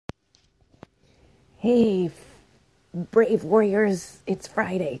Hey, brave warriors, it's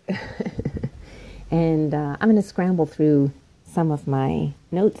Friday. And I'm going to scramble through some of my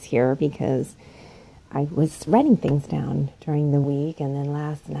notes here because I was writing things down during the week, and then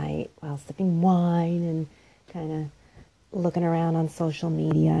last night while sipping wine and kind of looking around on social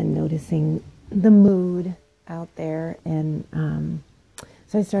media and noticing the mood out there. And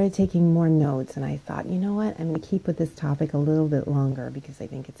so I started taking more notes, and I thought, you know what, I'm going to keep with this topic a little bit longer because I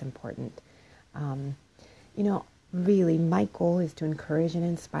think it's important. Um, you know, really, my goal is to encourage and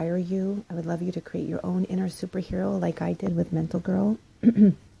inspire you. I would love you to create your own inner superhero like I did with Mental Girl.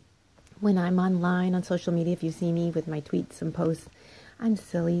 When I'm online on social media, if you see me with my tweets and posts, I'm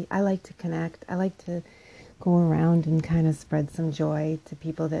silly. I like to connect. I like to go around and kind of spread some joy to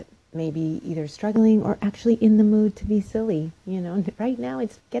people that may be either struggling or actually in the mood to be silly. You know, right now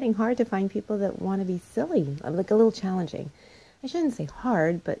it's getting hard to find people that want to be silly, like a little challenging. I shouldn't say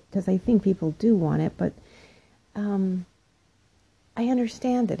hard, but because I think people do want it, but I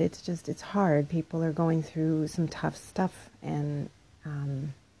understand that it's hard. People are going through some tough stuff, and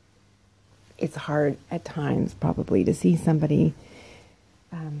it's hard at times probably to see somebody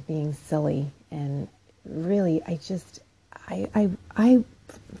being silly. And really,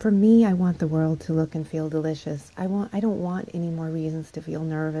 for me, I want the world to look and feel delicious. I don't want any more reasons to feel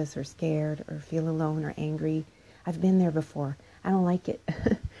nervous or scared or feel alone or angry. I've been there before. I don't like it.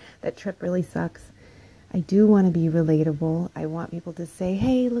 That trip really sucks. I do want to be relatable. I want people to say,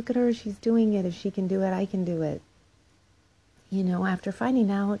 hey, look at her, she's doing it. If she can do it, I can do it. You know, after finding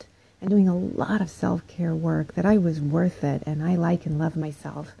out and doing a lot of self-care work that I was worth it and I like and love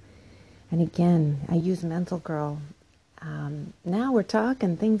myself. And again, I use Mental Girl. Now we're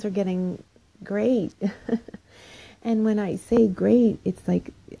talking, things are getting great. And when I say great, it's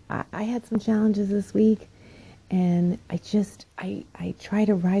like I had some challenges this week, and I try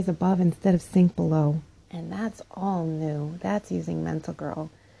to rise above instead of sink below. And that's all new. That's using Mental Girl.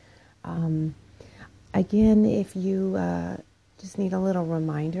 Again, if you just need a little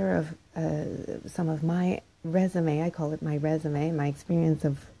reminder of some of my resume, I call it my resume, my experience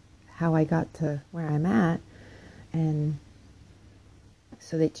of how I got to where I'm at, and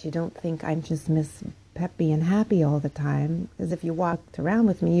so that you don't think I'm just Miss Peppy and happy all the time. Because if you walked around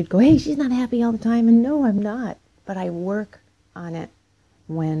with me, you'd go, hey, she's not happy all the time. And no, I'm not. But I work on it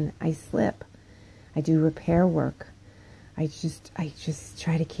when I slip. I do repair work. I just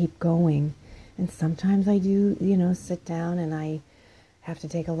try to keep going. And sometimes I do, sit down and I have to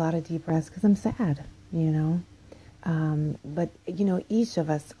take a lot of deep breaths because I'm sad, But, each of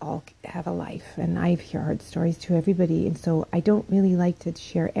us all have a life, and I've heard stories to everybody. And so I don't really like to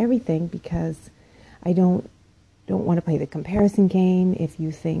share everything because I don't want to play the comparison game. If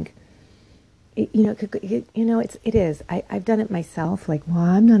you think, it is. I've done it myself. Like, well,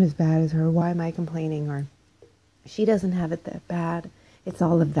 I'm not as bad as her. Why am I complaining? Or she doesn't have it that bad. It's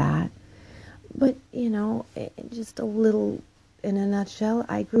all of that. But, just a little, in a nutshell,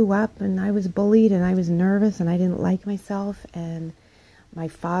 I grew up and I was bullied and I was nervous and I didn't like myself. And my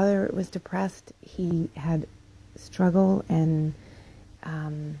father was depressed. He had struggle, and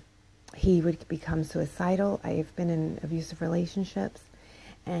he would become suicidal. I've been in abusive relationships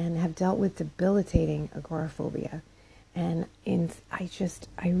and have dealt with debilitating agoraphobia. And I just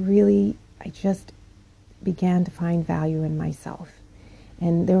began to find value in myself.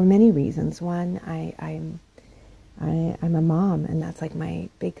 And there were many reasons. One, I'm a mom, and that's like my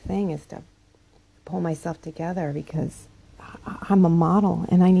big thing is to pull myself together because I'm a model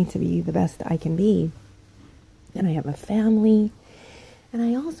and I need to be the best I can be. And I have a family. And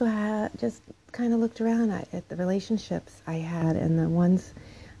I also had just kind of looked around at the relationships I had and the ones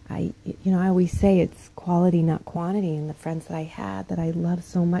I always say it's quality, not quantity. And the friends that I had that I love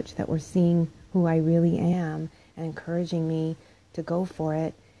so much that were seeing who I really am and encouraging me to go for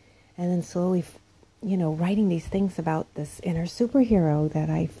it. And then slowly, writing these things about this inner superhero that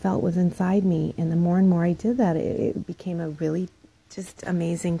I felt was inside me. And the more and more I did that, it became a really just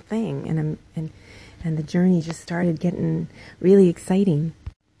amazing thing. And the journey just started getting really exciting.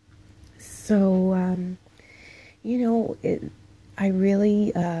 So, I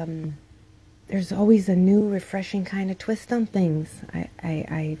really, there's always a new, refreshing kind of twist on things.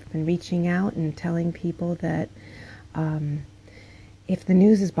 I've been reaching out and telling people that if the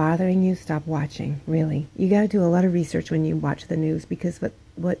news is bothering you, stop watching, really. You got to do a lot of research when you watch the news, because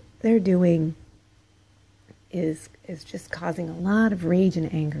what they're doing is just causing a lot of rage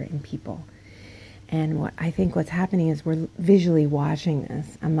and anger in people. And what's happening is we're visually watching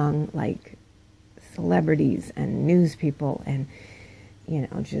this among like celebrities and news people and,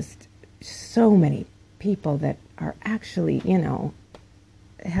 just so many people that are actually,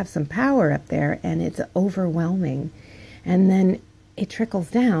 have some power up there, and it's overwhelming. And then it trickles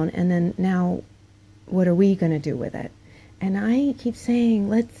down, and then now what are we going to do with it? And I keep saying,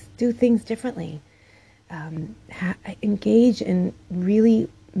 let's do things differently. Engage in really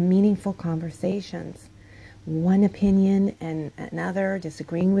meaningful conversations. One opinion and another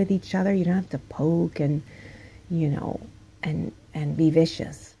disagreeing with each other. You don't have to poke and, and be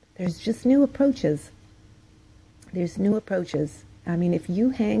vicious. There's just new approaches. There's new approaches. I mean, if you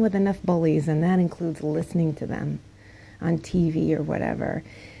hang with enough bullies, and that includes listening to them on TV or whatever,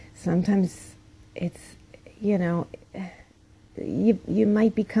 sometimes it's, you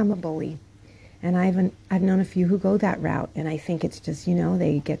might become a bully. And I've known a few who go that route, and I think it's just,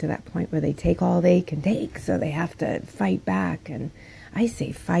 they get to that point where they take all they can take, so they have to fight back. And I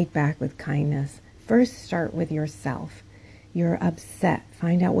say fight back with kindness. First, start with yourself. You're upset.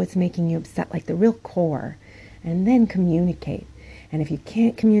 Find out what's making you upset, like the real core, and then communicate. And if you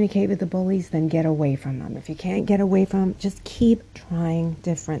can't communicate with the bullies, then get away from them. If you can't get away from them, just keep trying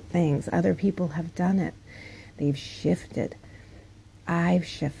different things. Other people have done it. They've shifted. I've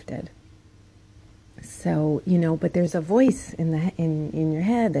shifted. So, but there's a voice in your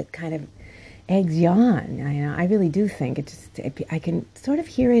head that kind of eggs you on. I really do think I can sort of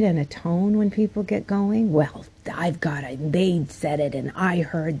hear it in a tone when people get going. Well, I've got it. They said it, and I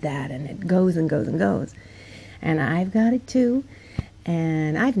heard that, and it goes and goes and goes. And I've got it too.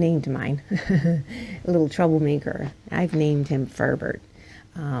 And I've named mine, a little troublemaker. I've named him Ferbert.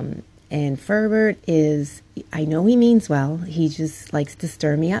 And Ferbert I know he means well. He just likes to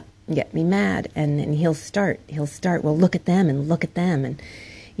stir me up, get me mad. And then he'll start, well, look at them and look at them. And,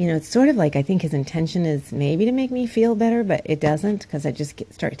 it's sort of like I think his intention is maybe to make me feel better, but it doesn't, because I just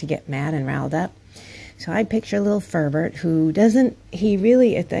start to get mad and riled up. So I picture little Ferbert who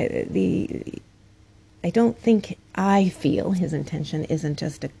I feel his intention isn't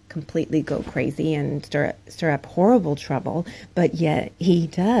just to completely go crazy and stir up horrible trouble, but yet he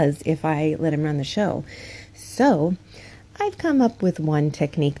does if I let him run the show. So I've come up with one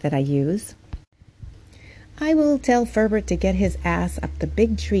technique that I use. I will tell Ferbert to get his ass up the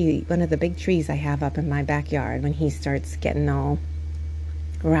big tree, one of the big trees I have up in my backyard, when he starts getting all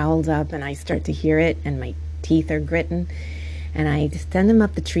riled up and I start to hear it and my teeth are gritting. And I send him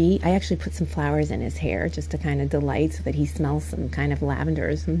up the tree. I actually put some flowers in his hair just to kind of delight, so that he smells some kind of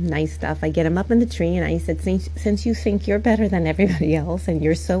lavender, some nice stuff. I get him up in the tree, and I said, since you think you're better than everybody else and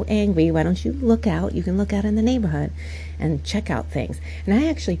you're so angry, why don't you look out? You can look out in the neighborhood and check out things. And I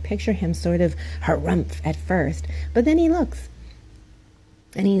actually picture him sort of harumph at first, but then he looks.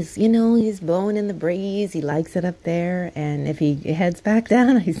 And he's blowing in the breeze. He likes it up there. And if he heads back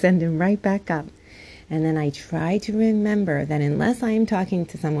down, I send him right back up. And then I try to remember that unless I am talking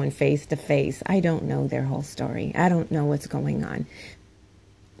to someone face to face, I don't know their whole story. I don't know what's going on.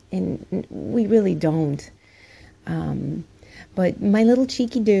 And we really don't. But my little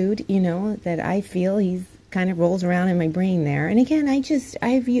cheeky dude, that I feel he's kind of rolls around in my brain there. And again,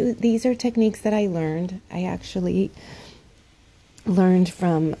 these are techniques that I learned. I actually learned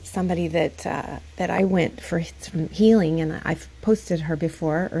from somebody that I went for some healing, and I've posted her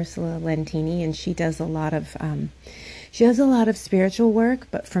before, Ursula Lentini, and she does a lot of spiritual work.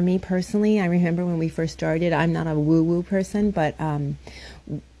 But for me personally, I remember when we first started, I'm not a woo-woo person, but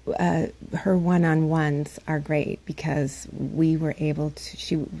her one-on-ones are great, because we were able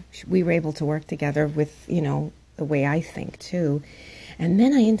to work together with the way I think too. And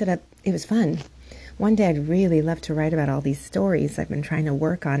then I ended up, it was fun. One day I'd really love to write about all these stories. I've been trying to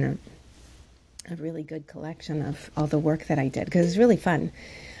work on a really good collection of all the work that I did, because it's really fun.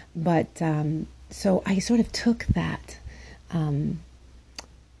 But so I sort of took that. I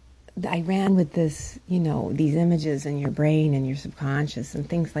ran with this, these images in your brain and your subconscious and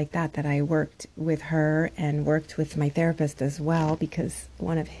things like that I worked with her and worked with my therapist as well, because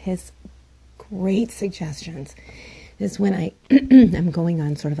one of his great suggestions is when I'm going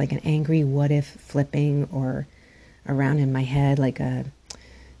on sort of like an angry what if flipping, or around in my head that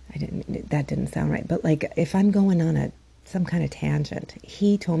didn't sound right, but like if I'm going on some kind of tangent,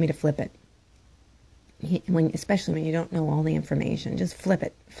 he told me to flip it. Especially when you don't know all the information, just flip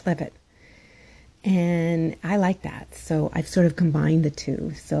it. And I like that, so I've sort of combined the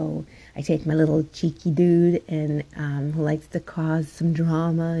two. So I take my little cheeky dude and who likes to cause some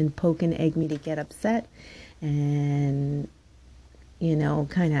drama and poke and egg me to get upset, and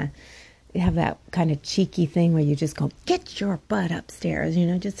kind of have that kind of cheeky thing where you just go, get your butt upstairs,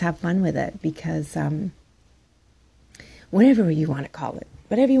 just have fun with it, because whatever you want to call it,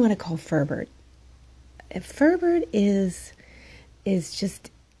 whatever you want to call Ferbert. Ferbert is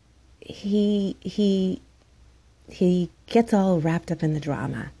just, he gets all wrapped up in the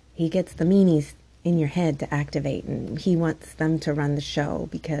drama. He gets the meanies in your head to activate, and he wants them to run the show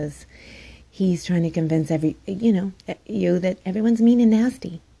because he's trying to convince you that everyone's mean and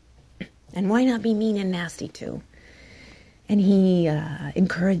nasty. And why not be mean and nasty too? And he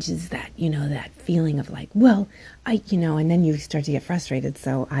encourages that, that feeling of like, well, and then you start to get frustrated.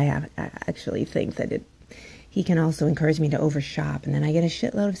 So I actually think that he can also encourage me to overshop. And then I get a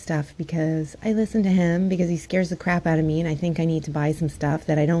shitload of stuff because I listen to him, because he scares the crap out of me. And I think I need to buy some stuff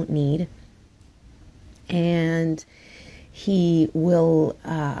that I don't need. And he will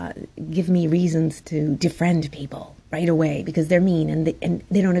give me reasons to defriend people right away because they're mean and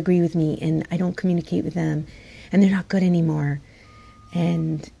they don't agree with me and I don't communicate with them and they're not good anymore.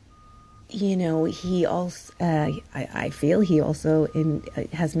 And, he also, I feel he also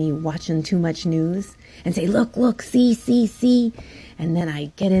has me watching too much news and say, look, see. And then I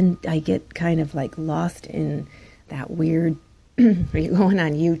get kind of like lost in that weird, where you're going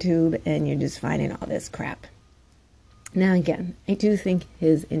on YouTube and you're just finding all this crap. Now, again, I do think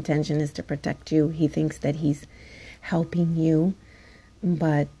his intention is to protect you. He thinks that he's helping you,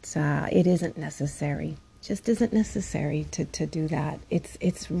 but it isn't necessary. Just isn't necessary to do that.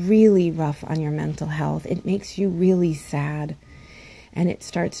 It's really rough on your mental health. It makes you really sad, and it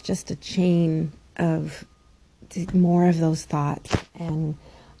starts just a chain of more of those thoughts. And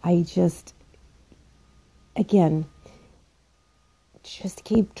I just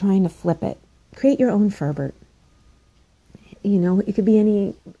keep trying to flip it. Create your own Ferbert. It could be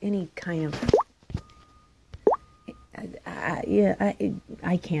any kind of.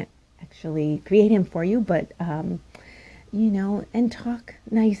 I can't actually create him for you, but and talk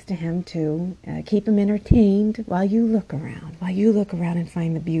nice to him too. Keep him entertained while you look around. And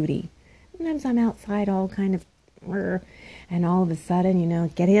find the beauty. Sometimes I'm outside, all kind of, and all of a sudden,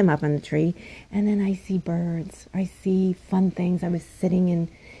 get him up on the tree, and then I see birds. I see fun things. I was sitting in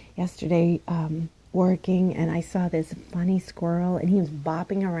yesterday. Working, and I saw this funny squirrel, and he was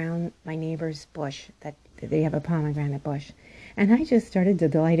bopping around my neighbor's bush. That they have a pomegranate bush, and I just started to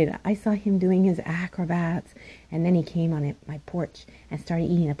delight it. I saw him doing his acrobats, and then he came on my porch and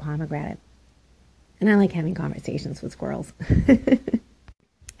started eating a pomegranate. And I like having conversations with squirrels.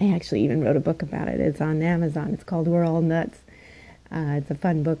 I actually even wrote a book about it. It's on Amazon. It's called We're All Nuts. It's a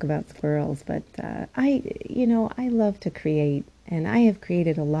fun book about squirrels, but I love to create, and I have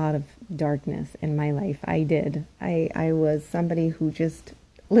created a lot of darkness in my life. I did. I was somebody who just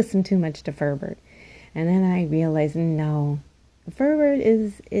listened too much to Ferbert, and then I realized, no, Ferbert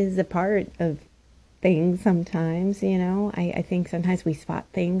is a part of things sometimes, I think sometimes we spot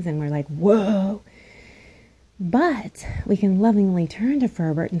things and we're like, whoa, but we can lovingly turn to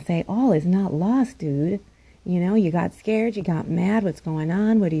Ferbert and say, all is not lost, dude. You got scared, you got mad, what's going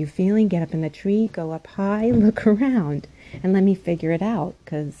on, what are you feeling? Get up in the tree, go up high, look around, and let me figure it out,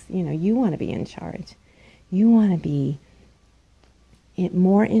 because, you want to be in charge. You want to be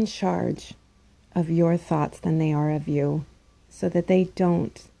more in charge of your thoughts than they are of you, so that they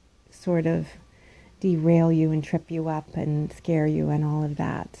don't sort of derail you and trip you up and scare you and all of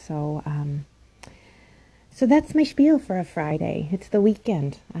that. So that's my spiel for a Friday. It's the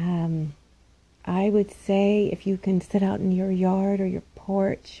weekend. I would say if you can sit out in your yard or your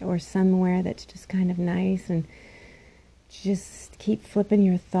porch or somewhere that's just kind of nice and just keep flipping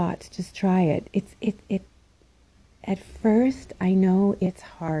your thoughts, just try it. It at first, I know it's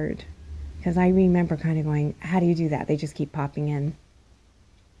hard, because I remember kind of going, how do you do that? They just keep popping in.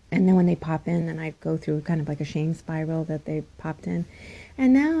 And then when they pop in, then I go through kind of like a shame spiral that they popped in.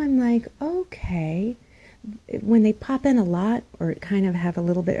 And now I'm like, okay, when they pop in a lot or kind of have a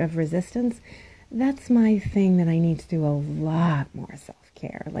little bit of resistance, that's my thing that I need to do a lot more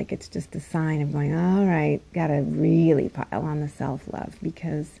self-care. Like, it's just a sign of going, all right, got to really pile on the self-love,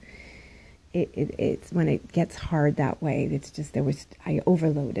 because it's when it gets hard that way, it's just, I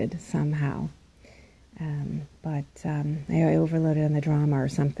overloaded somehow. I overloaded on the drama or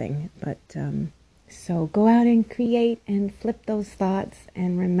something. But so go out and create and flip those thoughts,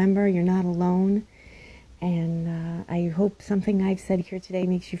 and remember, you're not alone. And I hope something I've said here today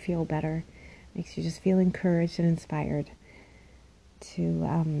makes you feel better, makes you just feel encouraged and inspired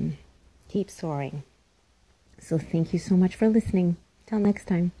to keep soaring. So thank you so much for listening. Till next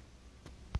time.